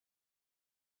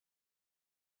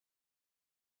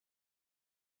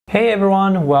Hey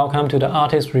everyone, welcome to the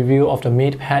artist review of the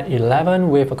MatePad 11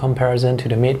 with a comparison to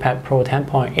the MatePad Pro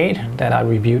 10.8 that I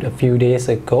reviewed a few days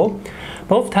ago.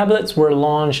 Both tablets were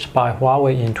launched by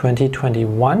Huawei in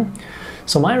 2021.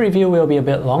 So my review will be a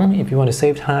bit long. If you want to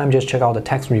save time, just check out the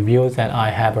text reviews that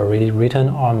I have already written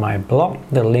on my blog.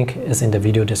 The link is in the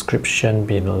video description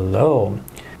below.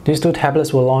 These two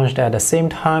tablets were launched at the same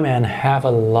time and have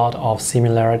a lot of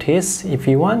similarities. If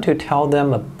you want to tell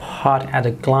them apart at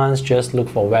a glance, just look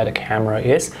for where the camera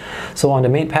is. So on the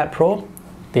MatePad Pro,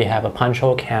 they have a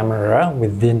punch-hole camera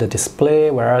within the display,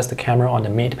 whereas the camera on the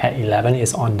MatePad 11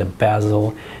 is on the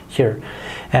bezel here.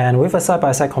 And with a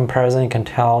side-by-side comparison, you can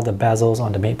tell the bezels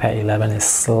on the MatePad 11 is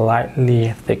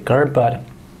slightly thicker, but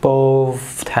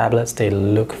both tablets, they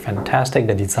look fantastic.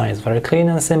 The design is very clean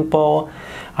and simple.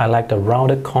 I like the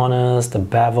rounded corners, the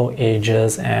bevel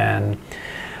edges, and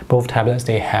both tablets,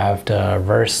 they have the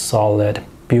very solid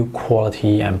build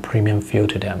quality and premium feel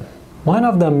to them. One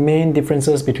of the main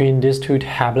differences between these two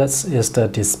tablets is the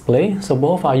display. So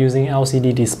both are using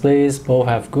LCD displays, both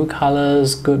have good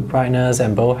colors, good brightness,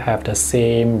 and both have the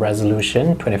same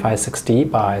resolution, 2560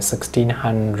 by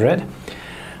 1600.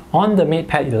 On the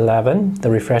MatePad 11,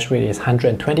 the refresh rate is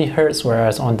 120 Hz,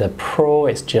 whereas on the Pro,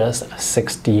 it's just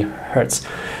 60 Hz.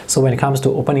 So when it comes to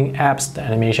opening apps, the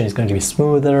animation is going to be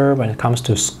smoother. When it comes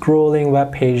to scrolling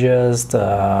web pages,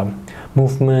 the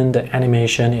movement, the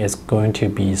animation is going to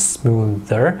be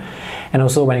smoother. And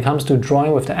also when it comes to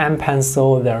drawing with the M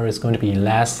Pencil, there is going to be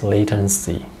less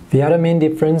latency. The other main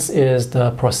difference is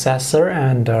the processor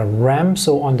and the RAM.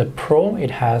 So on the Pro, it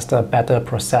has the better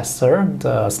processor,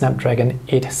 the Snapdragon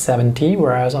 870,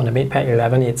 whereas on the MatePad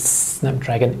 11, it's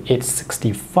Snapdragon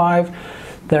 865.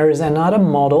 There is another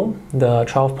model, the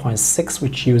 12.6,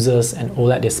 which uses an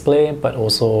OLED display, but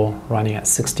also running at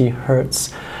 60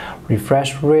 Hz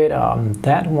refresh rate.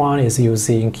 That one is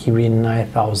using Kirin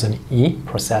 9000E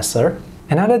processor.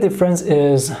 Another difference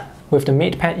is with the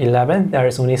MatePad 11, there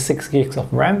is only 6 gigs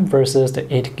of RAM versus the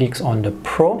 8 gigs on the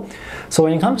Pro. So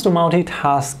when it comes to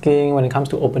multitasking, when it comes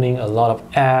to opening a lot of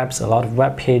apps, a lot of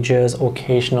web pages,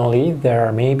 occasionally there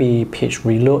may be page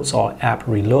reloads or app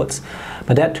reloads.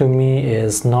 But that to me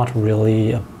is not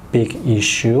really a big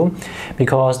issue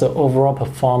because the overall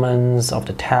performance of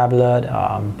the tablet,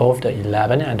 both the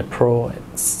 11 and the Pro,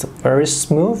 it's very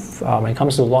smooth. When it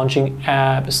comes to launching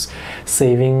apps,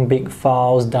 saving big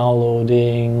files,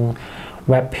 downloading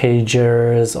web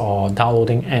pages, or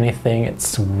downloading anything,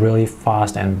 it's really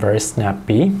fast and very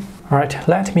snappy. Alright,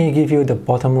 let me give you the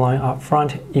bottom line up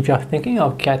front. If you're thinking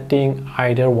of getting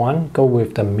either one, go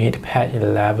with the MatePad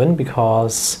 11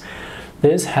 because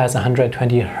this has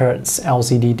 120 Hz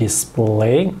LCD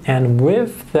display, and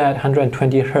with that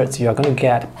 120 Hz, you're going to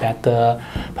get better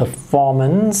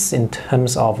performance in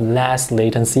terms of less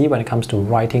latency when it comes to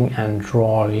writing and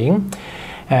drawing.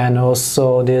 And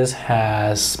also this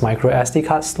has micro SD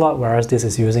card slot, whereas this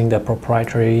is using the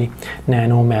proprietary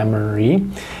nano memory.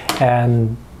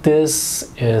 And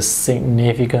this is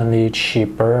significantly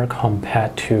cheaper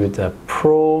compared to the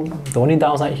Pro. The only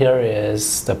downside here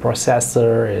is the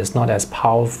processor is not as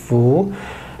powerful,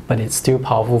 but it's still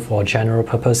powerful for general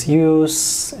purpose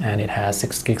use, and it has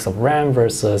 6 gigs of RAM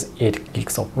versus 8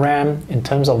 gigs of RAM. In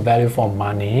terms of value for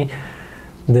money,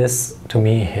 this to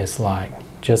me is like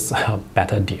just a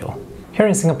better deal. Here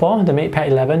in Singapore, the MatePad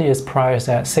 11 is priced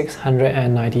at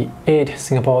 698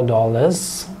 Singapore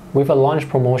dollars. With a launch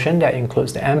promotion that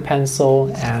includes the M Pencil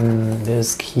and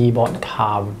this keyboard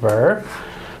cover.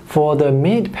 For the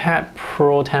MatePad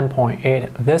Pro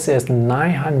 10.8, this is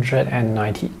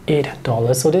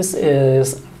 $998. So this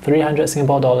is 300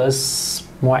 Singapore dollars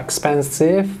more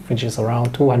expensive, which is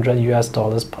around 200 US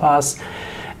dollars plus.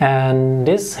 And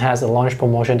this has a launch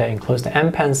promotion that includes the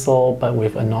M Pencil, but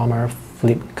with a normal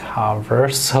flip cover.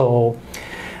 So,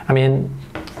 I mean,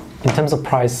 in terms of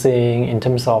pricing, in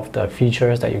terms of the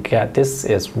features that you get, this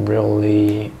is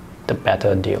really the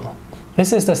better deal.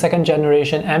 This is the second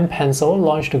generation M Pencil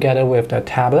launched together with the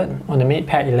tablet. On the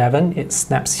MatePad 11, it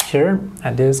snaps here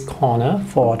at this corner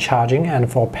for charging and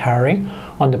for pairing.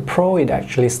 On the Pro, it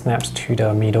actually snaps to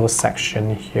the middle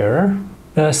section here.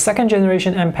 The second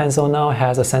generation M Pencil now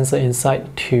has a sensor inside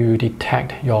to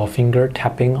detect your finger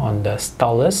tapping on the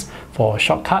stylus for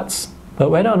shortcuts. But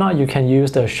whether or not you can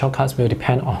use the shortcuts will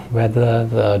depend on whether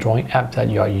the drawing app that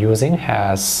you are using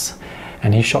has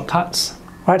any shortcuts.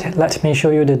 Right, let me show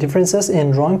you the differences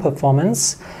in drawing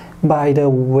performance. By the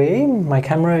way, my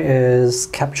camera is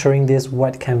capturing this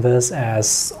white canvas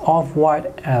as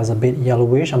off-white, as a bit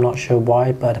yellowish. I'm not sure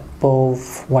why, but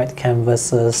both white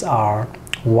canvases are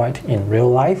white in real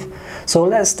life. So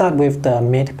let's start with the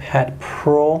MatePad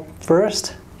Pro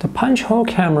first. The punch hole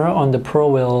camera on the Pro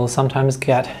will sometimes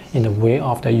get in the way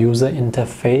of the user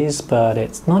interface, but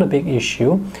it's not a big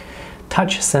issue.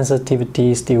 Touch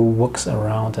sensitivity still works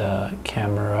around the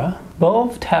camera.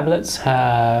 Both tablets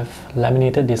have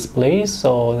laminated displays,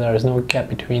 so there is no gap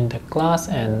between the glass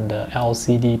and the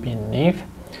LCD beneath.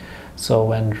 So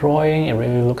when drawing, it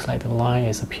really looks like the line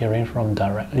is appearing from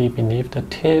directly beneath the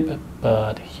tip,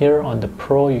 but here on the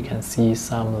Pro you can see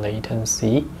some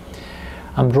latency.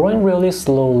 I'm drawing really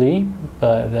slowly,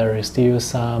 but there is still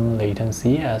some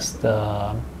latency as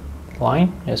the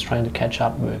line is trying to catch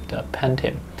up with the pen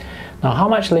tip. Now, how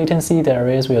much latency there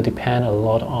is will depend a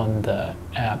lot on the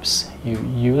apps you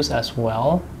use as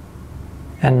well.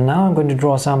 And now I'm going to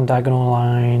draw some diagonal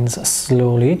lines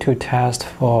slowly to test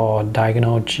for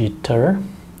diagonal jitter.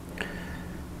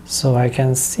 So I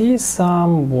can see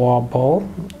some wobble.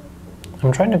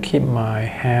 I'm trying to keep my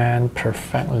hand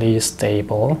perfectly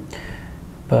stable,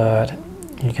 but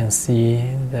you can see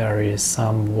there is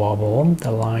some wobble.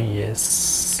 The line is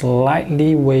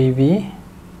slightly wavy.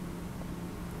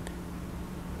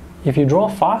 If you draw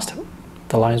fast,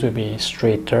 the lines will be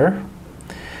straighter.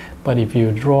 But if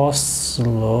you draw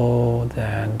slow,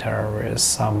 then there is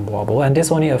some wobble. And this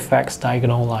only affects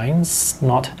diagonal lines,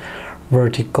 not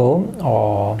vertical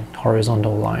or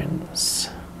horizontal lines.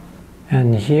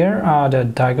 And here are the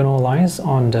diagonal lines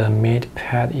on the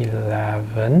MatePad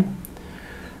 11.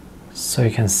 So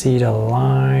you can see the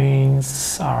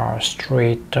lines are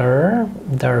straighter.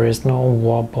 There is no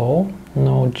wobble,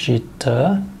 no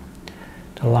jitter.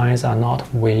 The lines are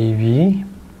not wavy.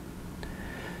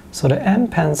 So the M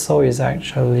pencil is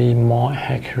actually more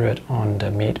accurate on the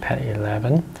MatePad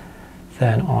 11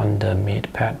 than on the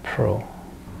MatePad Pro.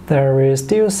 There is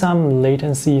still some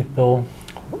latency though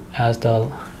as the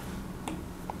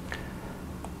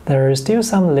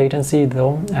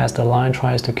line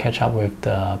tries to catch up with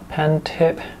the pen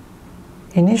tip.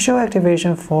 Initial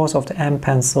activation force of the M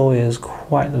pencil is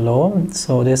quite low,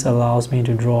 so this allows me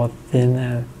to draw thin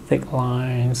and thick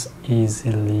lines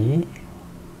easily.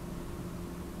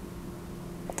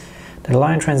 The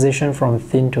line transition from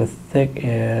thin to thick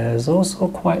is also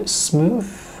quite smooth.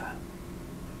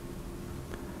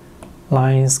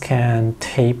 Lines can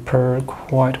taper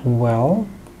quite well,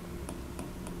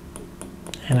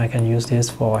 and I can use this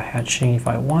for hatching if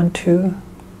I want to.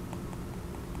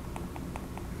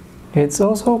 It's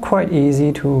also quite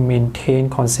easy to maintain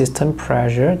consistent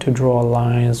pressure to draw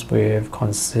lines with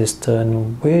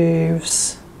consistent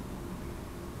waves.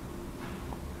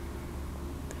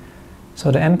 So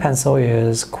the M pencil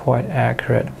is quite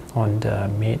accurate on the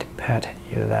MatePad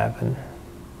 11.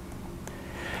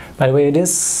 By the way,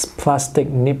 this plastic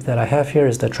nib that I have here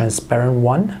is the transparent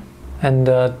one, and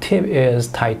the tip is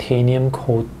titanium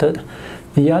coated.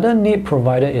 The other nib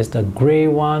provided is the gray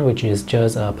one, which is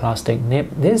just a plastic nib.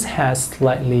 This has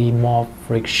slightly more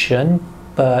friction,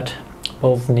 but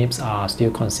both nibs are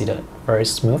still considered very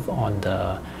smooth on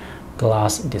the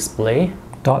glass display.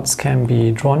 Dots can be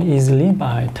drawn easily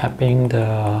by tapping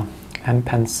the M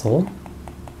pencil.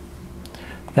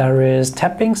 There is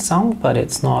tapping sound, but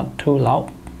it's not too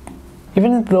loud.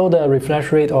 Even though the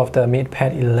refresh rate of the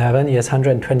MatePad 11 is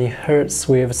 120 Hz,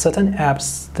 with certain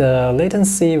apps, the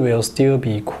latency will still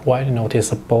be quite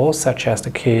noticeable, such as the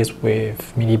case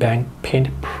with MatePad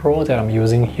Pro that I'm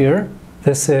using here.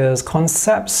 This is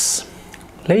Concepts.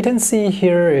 Latency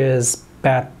here is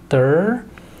better,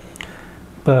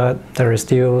 but there is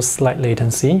still slight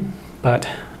latency, but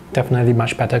definitely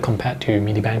much better compared to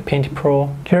MatePad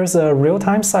Pro. Here's a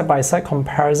real-time side-by-side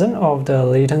comparison of the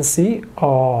latency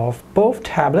of both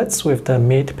tablets with the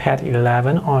MatePad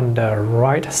 11 on the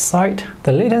right side.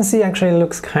 The latency actually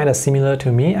looks kind of similar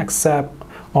to me, except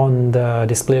on the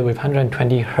display with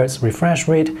 120 Hz refresh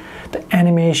rate, the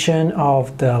animation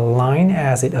of the line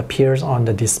as it appears on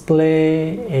the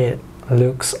display, it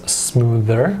looks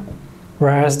smoother.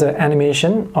 Whereas the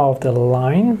animation of the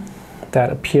line that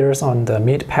appears on the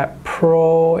MatePad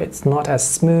Pro, it's not as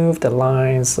smooth. The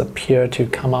lines appear to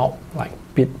come out like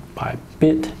bit by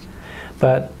bit,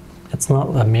 but it's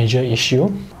not a major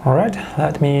issue. Alright,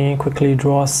 let me quickly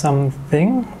draw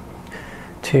something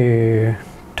to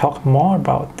talk more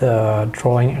about the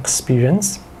drawing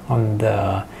experience on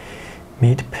the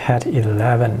MatePad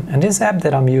 11. And this app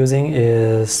that I'm using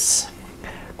is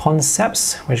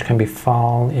Concepts, which can be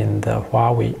found in the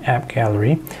Huawei app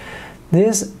gallery.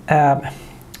 This app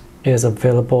is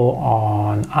available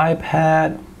on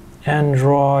iPad,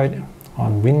 Android,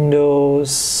 on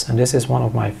Windows, and this is one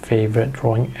of my favorite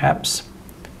drawing apps.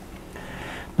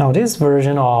 Now this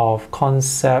version of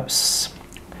Concepts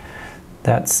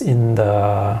that's in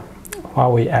the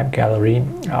Huawei App Gallery,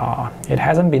 it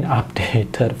hasn't been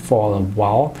updated for a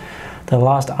while. The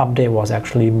last update was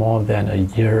actually more than a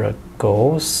year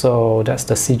ago, so that's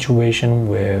the situation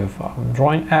with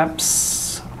drawing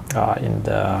apps in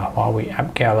the Huawei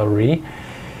App Gallery.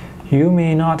 You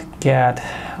may not get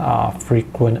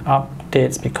frequent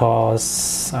updates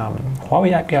because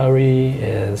Huawei App Gallery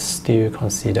is still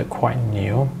considered quite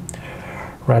new,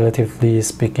 relatively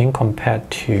speaking, compared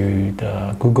to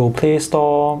the Google Play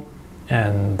Store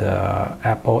and the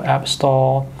Apple App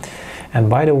Store. And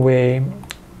by the way,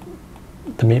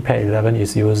 the MatePad 11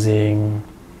 is using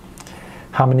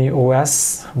Harmony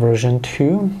OS version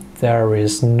 2. There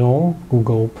is no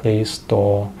Google Play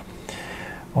Store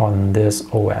on this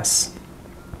OS.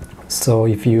 So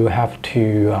if you have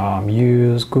to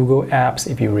use Google apps,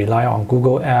 if you rely on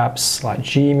Google apps like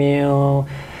Gmail,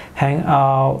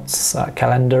 Hangouts,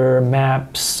 Calendar,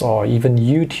 Maps, or even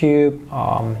YouTube,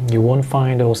 you won't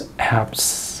find those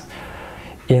apps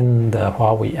in the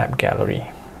Huawei App Gallery,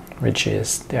 which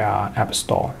is their app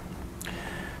store.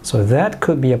 So that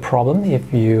could be a problem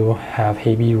if you have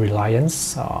heavy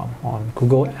reliance on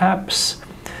Google apps.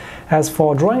 As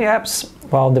for drawing apps,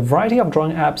 well, the variety of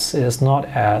drawing apps is not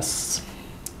as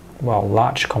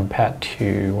large compared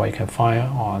to what you can find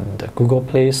on the Google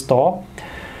Play Store.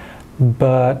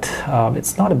 But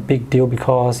it's not a big deal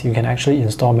because you can actually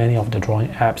install many of the drawing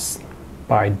apps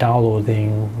by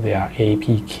downloading their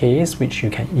APKs, which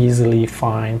you can easily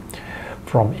find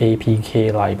from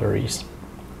APK libraries.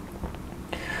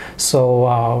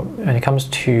 So when it comes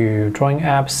to drawing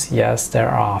apps, yes, there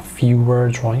are fewer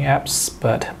drawing apps,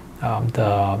 but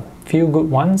the few good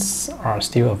ones are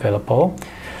still available,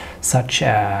 such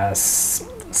as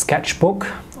Sketchbook,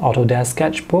 Autodesk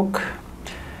Sketchbook.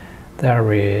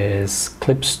 There is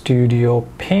Clip Studio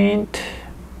Paint,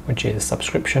 which is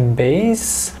subscription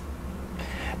based.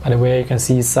 By the way, you can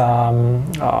see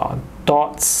some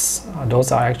dots.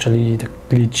 Those are actually the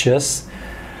glitches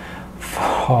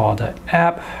for the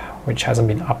app, which hasn't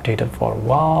been updated for a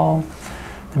while.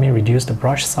 Let me reduce the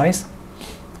brush size.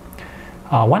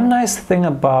 One nice thing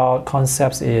about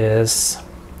Concepts is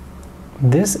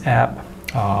this app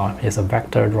is a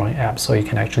vector drawing app, so you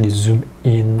can actually zoom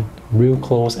in real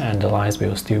close and the lines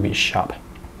will still be sharp.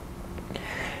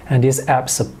 And this app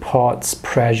supports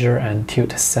pressure and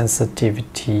tilt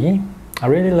sensitivity. I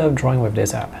really love drawing with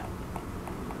this app.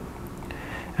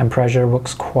 And pressure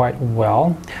works quite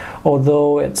well,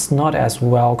 although it's not as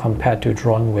well compared to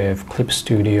drawing with Clip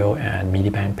Studio and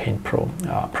MatePad Paint Pro.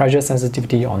 Pressure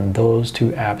sensitivity on those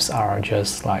two apps are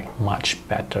just much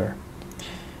better.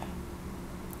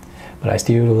 But I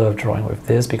still love drawing with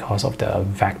this because of the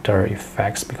vector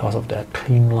effects, because of the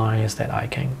clean lines that I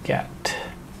can get.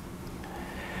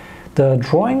 The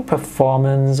drawing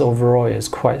performance overall is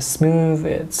quite smooth.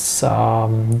 It's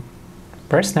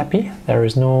very snappy. There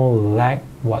is no lag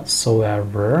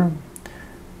whatsoever.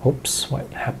 Oops, what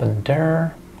happened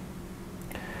there?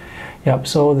 Yep,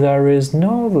 so there is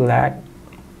no lag.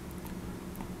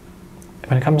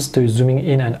 When it comes to zooming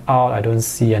in and out, I don't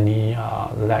see any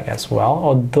lag as well.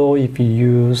 Although if you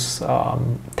use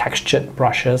textured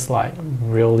brushes, like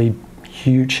really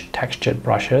huge textured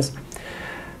brushes,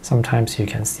 sometimes you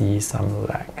can see some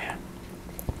lag,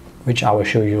 which I will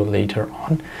show you later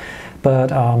on.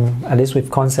 But at least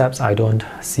with Concepts, I don't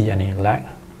see any lag.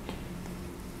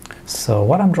 So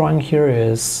what I'm drawing here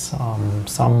is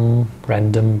some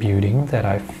random building that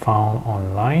I found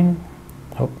online.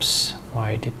 Oops,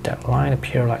 why did that line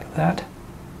appear like that?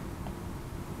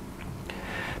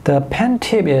 The pen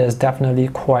tip is definitely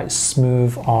quite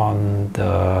smooth on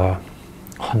the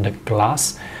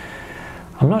glass.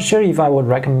 I'm not sure if I would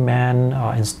recommend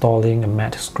installing a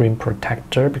matte screen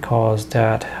protector because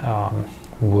that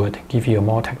would give you a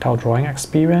more tactile drawing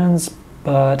experience,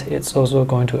 but it's also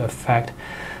going to affect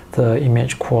the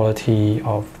image quality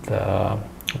of the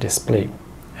display.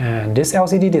 And this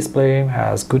LCD display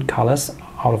has good colors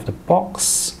out of the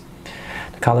box.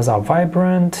 The colors are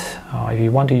vibrant. If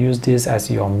you want to use this as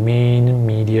your main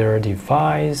media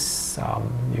device,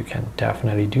 you can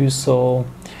definitely do so.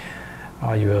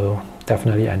 You will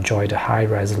definitely enjoy the high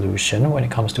resolution when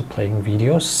it comes to playing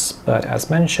videos. But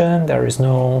as mentioned, there is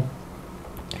no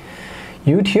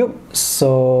YouTube.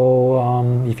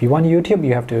 So if you want YouTube,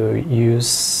 you have to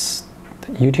use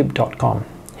youtube.com.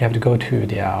 You have to go to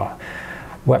their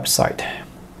website,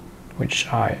 which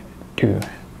I do.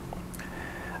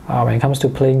 When it comes to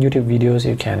playing YouTube videos,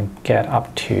 you can get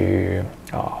up to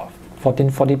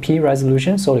 1440p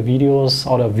resolution, so the videos,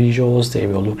 all the visuals, they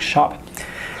will look sharp.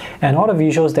 And all the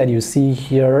visuals that you see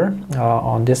here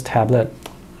on this tablet,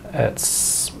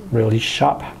 it's really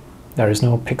sharp. There is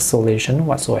no pixelation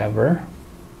whatsoever.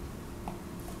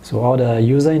 So all the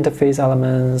user interface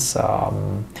elements,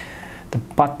 the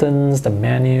buttons, the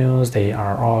menus, they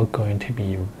are all going to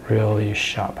be really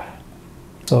sharp.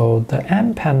 So the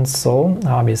M pencil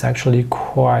is actually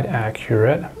quite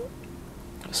accurate.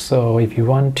 So if you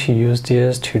want to use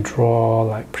this to draw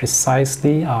like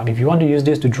precisely, if you want to use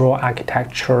this to draw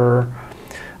architecture,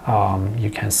 you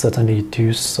can certainly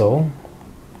do so.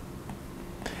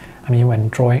 I mean, when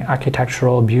drawing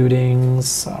architectural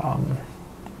buildings,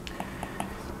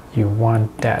 you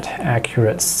want that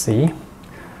accuracy.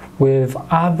 With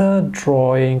other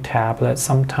drawing tablets,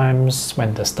 sometimes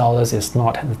when the stylus is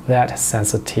not that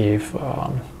sensitive,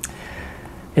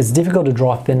 it's difficult to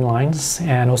draw thin lines,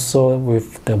 and also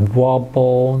with the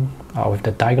wobble, with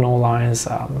the diagonal lines,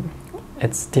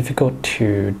 it's difficult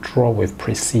to draw with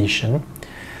precision.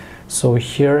 So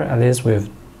here, at least with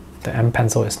the M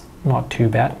pencil, it's not too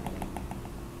bad.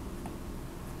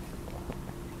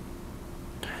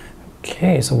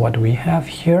 Okay, so what do we have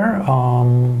here?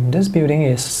 This building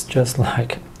is just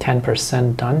like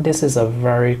 10% done. This is a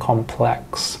very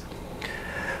complex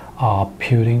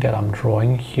building that I'm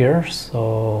drawing here,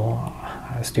 so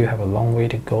I still have a long way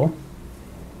to go.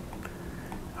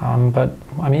 But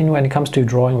I mean, when it comes to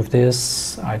drawing with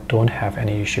this, I don't have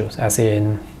any issues. As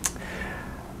in,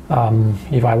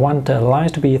 if I want the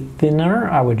lines to be thinner,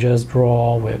 I would just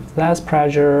draw with less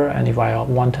pressure, and if I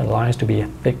want the lines to be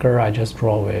thicker, I just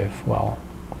draw with, well,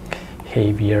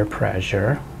 heavier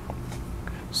pressure.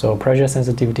 So pressure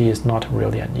sensitivity is not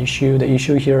really an issue. The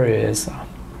issue here is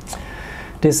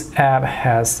this app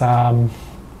has some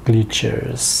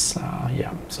glitches.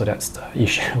 Yeah, so that's the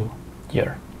issue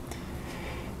here.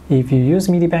 If you use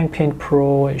MatePad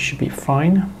Pro, it should be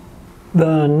fine.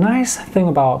 The nice thing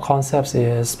about concepts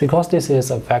is, because this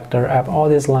is a vector app, all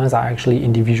these lines are actually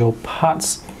individual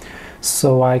parts.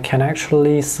 So I can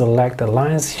actually select the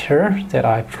lines here that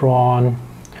I've drawn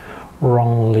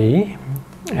wrongly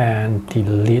and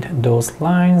delete those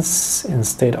lines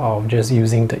instead of just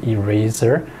using the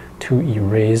eraser to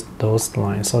erase those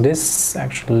lines. So this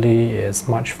actually is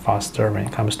much faster when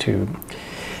it comes to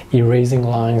erasing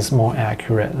lines more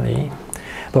accurately.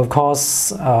 But of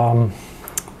course,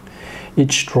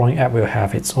 each drawing app will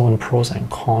have its own pros and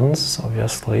cons,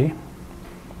 obviously.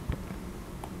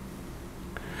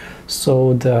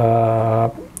 So the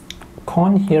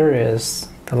con here is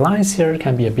the lines here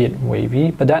can be a bit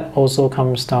wavy, but that also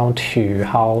comes down to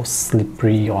how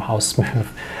slippery or how smooth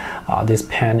this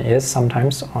pen is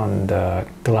sometimes on the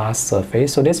glass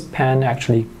surface. So this pen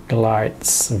actually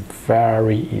glides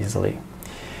very easily.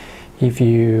 If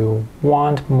you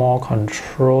want more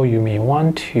control, you may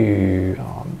want to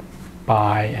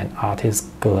buy an artist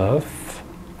glove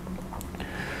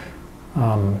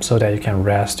so that you can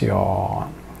rest your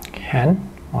hand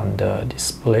on the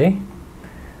display,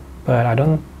 but I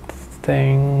don't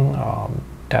think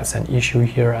that's an issue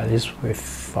here, at least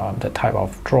with the type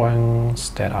of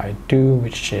drawings that I do,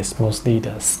 which is mostly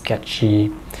the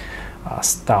sketchy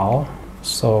style.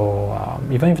 So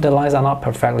even if the lines are not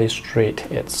perfectly straight,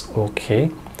 it's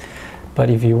okay. But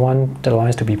if you want the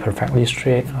lines to be perfectly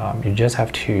straight, you just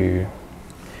have to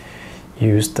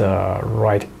use the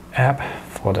right app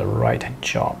for the right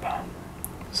job.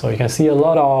 So you can see a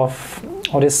lot of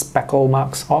all these speckle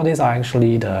marks. All these are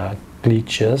actually the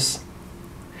glitches.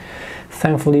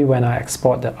 Thankfully, when I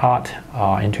export the art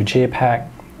into JPEG,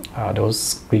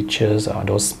 those glitches,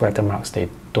 those splatter marks, they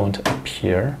don't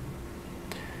appear.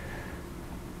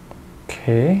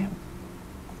 Okay.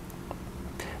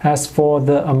 As for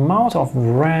the amount of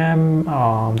RAM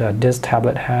that this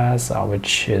tablet has,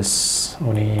 which is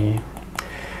only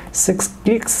 6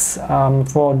 gigs,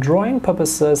 for drawing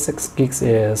purposes, 6 gigs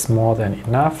is more than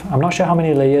enough. I'm not sure how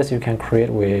many layers you can create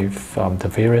with the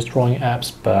various drawing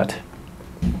apps, but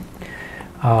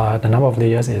the number of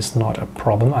layers is not a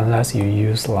problem unless you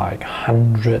use like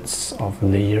hundreds of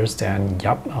layers. Then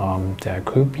yup, there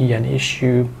could be an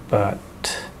issue, but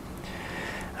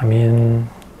I mean,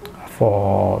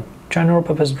 for general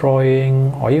purpose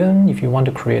drawing, or even if you want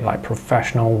to create like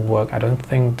professional work, I don't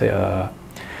think the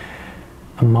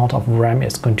amount of RAM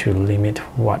is going to limit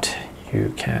what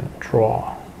you can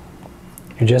draw.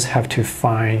 You just have to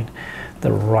find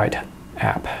the right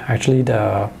app. Actually,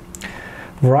 the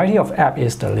variety of app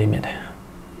is the limit.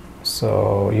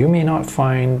 So you may not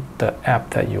find the app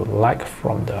that you like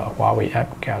from the Huawei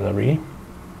app gallery.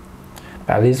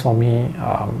 But at least for me,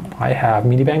 I have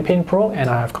MatePad Pro and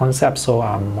I have Concept, so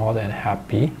I'm more than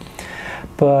happy.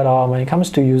 But when it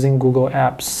comes to using Google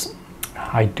apps,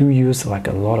 I do use like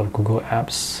a lot of Google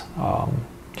apps.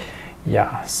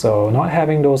 Yeah, so not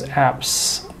having those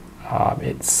apps,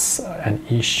 it's an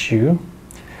issue.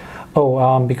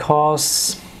 Oh,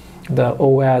 because the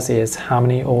OS is how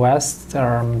many OS.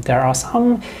 There are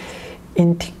some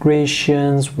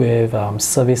integrations with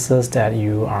services that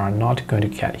you are not going to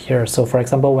get here. So for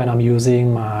example, when I'm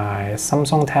using my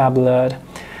Samsung tablet,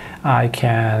 I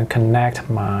can connect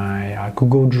my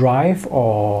Google Drive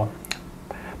or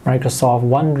Microsoft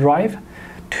OneDrive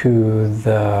to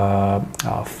the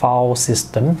file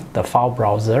system, the file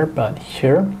browser, but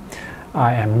here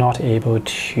I am not able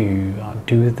to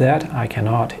do that. I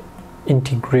cannot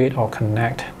integrate or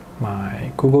connect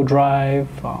my Google Drive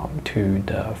to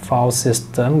the file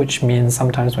system, which means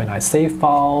sometimes when I save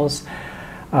files,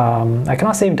 I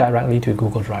cannot save directly to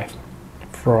Google Drive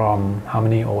from how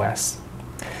many OS.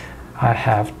 I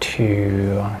have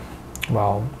to,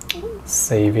 well,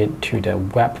 save it to the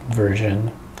web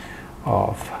version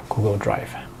of Google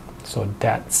Drive. So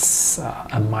that's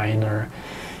a minor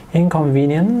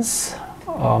inconvenience,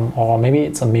 or maybe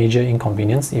it's a major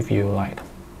inconvenience if you like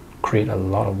create a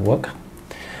lot of work.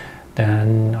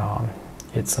 Then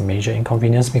it's a major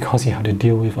inconvenience because you have to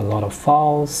deal with a lot of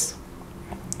files.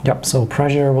 Yep, so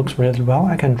pressure works really well.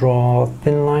 I can draw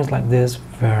thin lines like this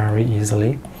very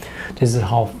easily. This is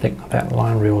how thick that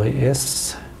line really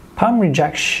is. Palm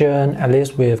rejection, at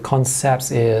least with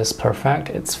concepts, is perfect.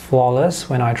 It's flawless.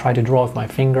 When I try to draw with my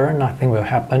finger, nothing will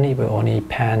happen. It will only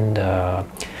pan the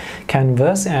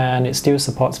canvas, and it still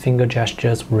supports finger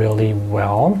gestures really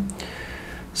well.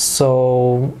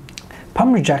 So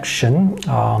palm rejection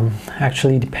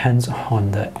actually depends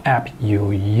on the app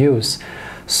you use.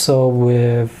 So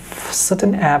with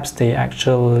certain apps, they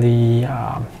actually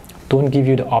don't give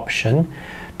you the option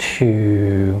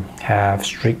to have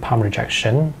strict palm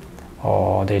rejection,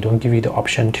 or they don't give you the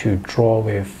option to draw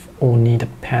with only the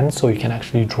pen, so you can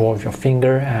actually draw with your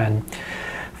finger. And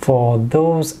for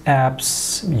those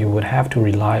apps, you would have to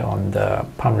rely on the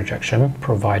palm rejection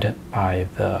provided by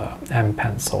the M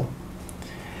Pencil.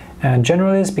 And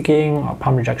generally speaking,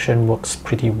 palm rejection works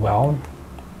pretty well,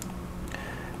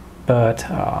 but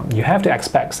you have to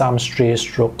expect some stray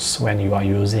strokes when you are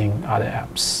using other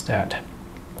apps that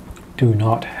do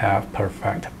not have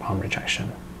perfect palm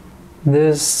rejection.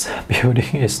 This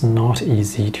building is not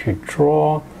easy to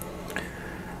draw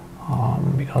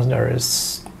because there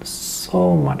is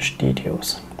so much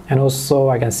details. And also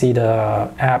I can see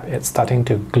the app, it's starting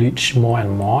to glitch more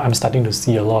and more. I'm starting to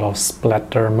see a lot of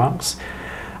splatter marks,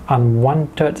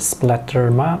 unwanted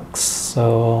splatter marks.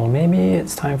 So maybe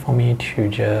it's time for me to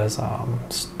just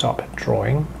stop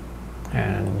drawing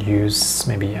and use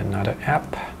maybe another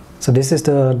app. So this is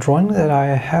the drawing that I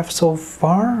have so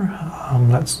far.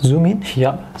 Let's zoom in.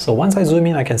 Yep. So once I zoom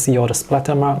in, I can see all the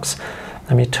splatter marks.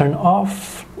 Let me turn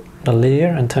off the layer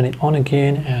and turn it on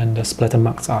again, and the splatter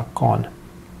marks are gone.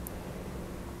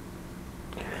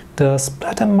 The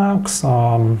splatter marks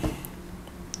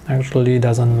actually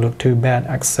doesn't look too bad,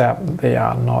 except they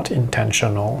are not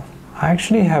intentional. I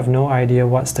actually have no idea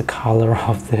what's the color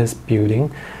of this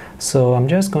building, so I'm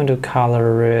just going to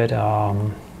color it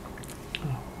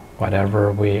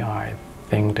whatever way I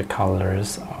think the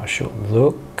colors should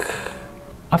look.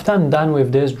 After I'm done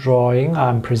with this drawing,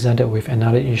 I'm presented with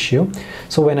another issue.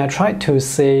 So when I tried to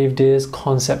save this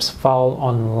concepts file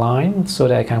online so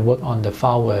that I can work on the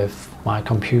file with my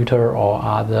computer or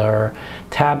other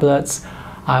tablets,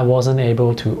 I wasn't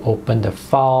able to open the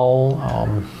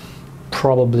file,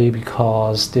 probably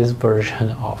because this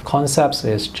version of concepts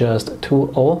is just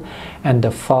too old, and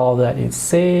the file that it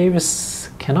saves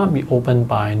cannot be opened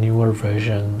by a newer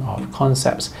version of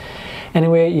concepts.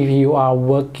 Anyway, if you are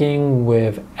working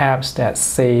with apps that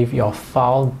save your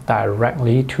file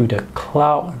directly to the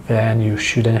cloud, then you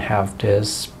shouldn't have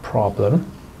this problem.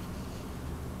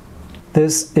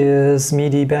 This is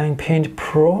MatePad Paint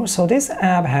Pro. So this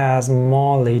app has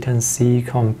more latency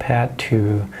compared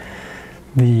to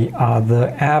the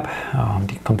other app,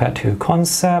 compared to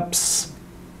concepts,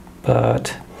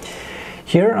 but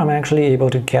here I'm actually able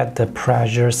to get the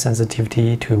pressure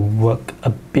sensitivity to work a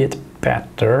bit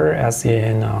better, as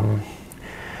in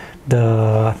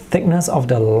the thickness of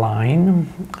the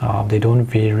line, they don't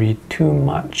vary too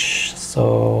much.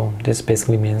 So this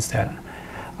basically means that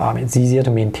it's easier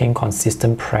to maintain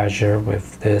consistent pressure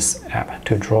with this app,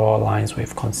 to draw lines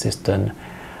with consistent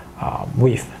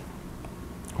width.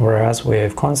 Whereas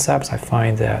with concepts, I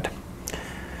find that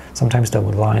sometimes the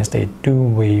lines, they do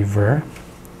waver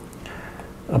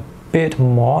a bit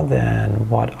more than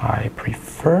what I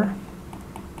prefer.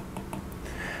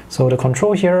 So the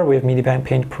control here with MatePad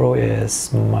Paint Pro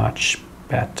is much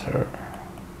better.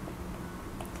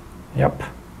 Yep.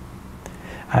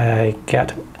 I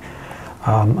get,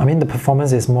 I mean, the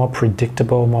performance is more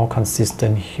predictable, more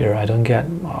consistent here. I don't get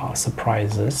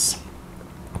surprises.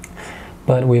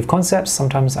 But with concepts,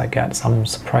 sometimes I get some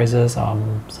surprises.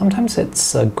 Sometimes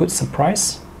it's a good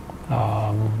surprise,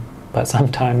 but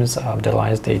sometimes the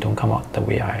lines, they don't come out the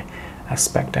way I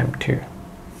expect them to.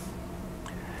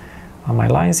 My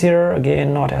lines here,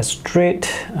 again, not as straight,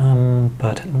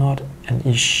 but not an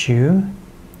issue.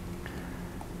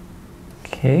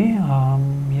 Okay,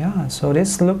 yeah, so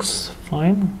this looks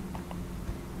fine.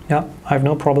 Yeah, I have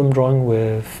no problem drawing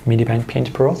with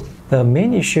MatePad Pro. The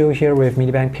main issue here with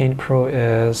MatePad Pro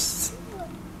is,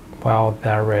 well,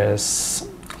 there is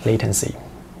latency.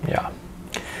 Yeah.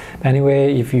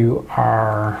 Anyway, if you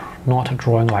are not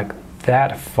drawing like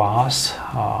that fast,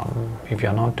 if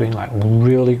you're not doing like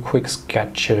really quick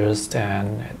sketches,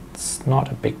 then it's not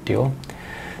a big deal.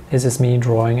 This is me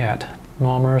drawing at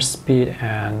normal speed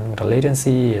and the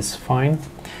latency is fine.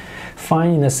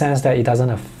 Fine in the sense that it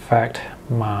doesn't affect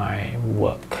my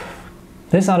work.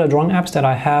 These are the drawing apps that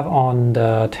I have on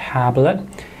the tablet.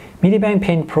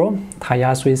 MatePad Pro,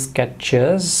 Tayasui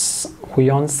Sketches,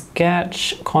 Huion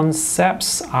Sketch,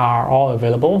 Concepts are all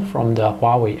available from the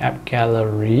Huawei App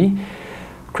Gallery.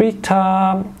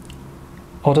 Krita,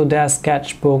 Autodesk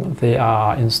Sketchbook, they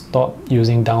are installed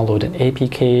using downloaded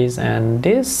APKs, and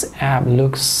this app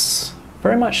looks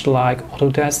very much like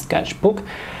Autodesk Sketchbook,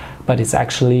 but it's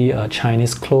actually a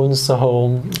Chinese clone,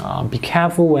 so be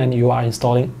careful when you are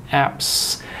installing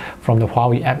apps from the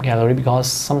Huawei App Gallery, because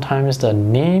sometimes the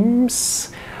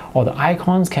names or the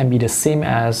icons can be the same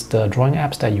as the drawing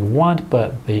apps that you want,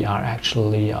 but they are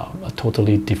actually a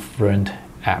totally different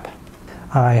app.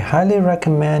 I highly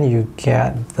recommend you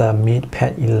get the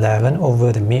MatePad 11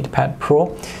 over the MatePad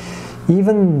Pro.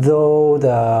 Even though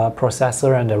the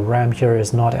processor and the RAM here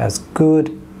is not as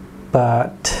good,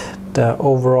 but the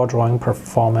overall drawing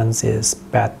performance is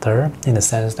better in the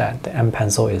sense that the M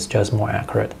Pencil is just more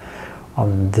accurate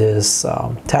on this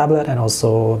tablet, and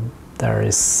also there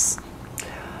is,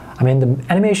 I mean, the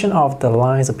animation of the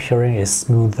lines appearing is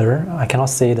smoother. I cannot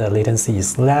say the latency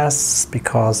is less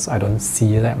because I don't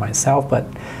see that myself, but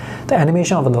the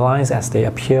animation of the lines as they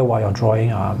appear while you're drawing,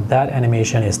 that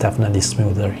animation is definitely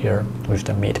smoother here with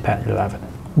the MatePad 11.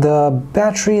 The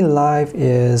battery life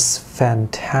is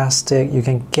fantastic. You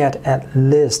can get at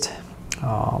least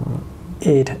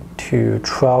 8 to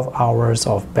 12 hours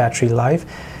of battery life,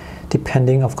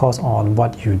 depending of course on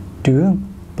what you do,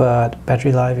 but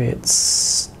battery life,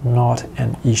 it's not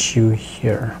an issue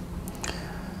here.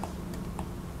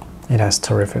 It has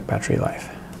terrific battery life.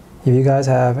 If you guys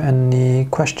have any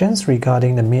questions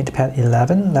regarding the MatePad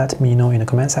 11, let me know in the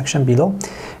comment section below.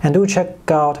 And do check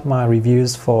out my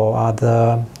reviews for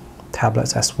other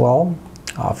tablets as well,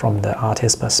 from the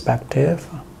artist perspective.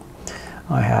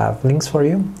 I have links for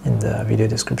you in the video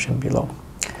description below.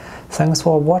 Thanks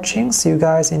for watching. See you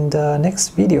guys in the next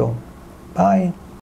video. Bye.